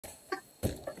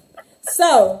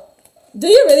So, do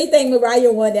you really think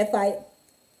Mariah won that fight?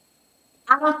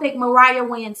 I don't think Mariah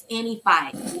wins any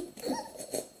fight.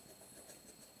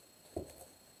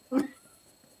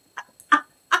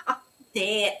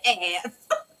 Dead ass.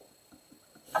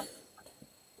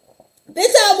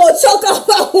 Bitch, I'm gonna choke off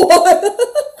my water.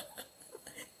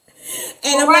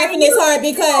 And I'm laughing this hard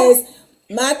because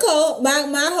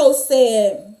my host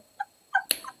said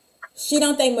she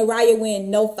don't think Mariah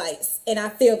win no fights. And I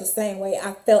feel the same way.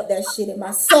 I felt that shit in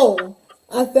my soul.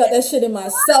 I felt that shit in my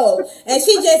soul. And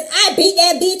she just, I beat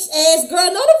that bitch ass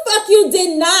girl. No, the fuck you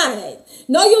did not.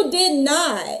 No, you did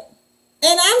not.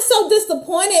 And I'm so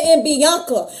disappointed in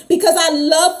Bianca because I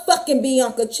love fucking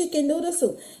Bianca. Chicken noodle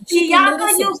soup. Bianca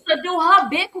used to do her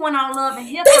big one on Love and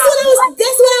Hip Hop.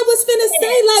 That's what I was finna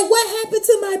say. Like, what happened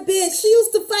to my bitch? She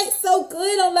used to fight so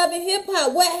good on Love and Hip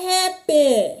Hop. What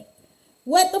happened?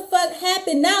 What the fuck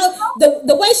happened? Now,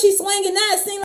 the way she's swinging now, it seems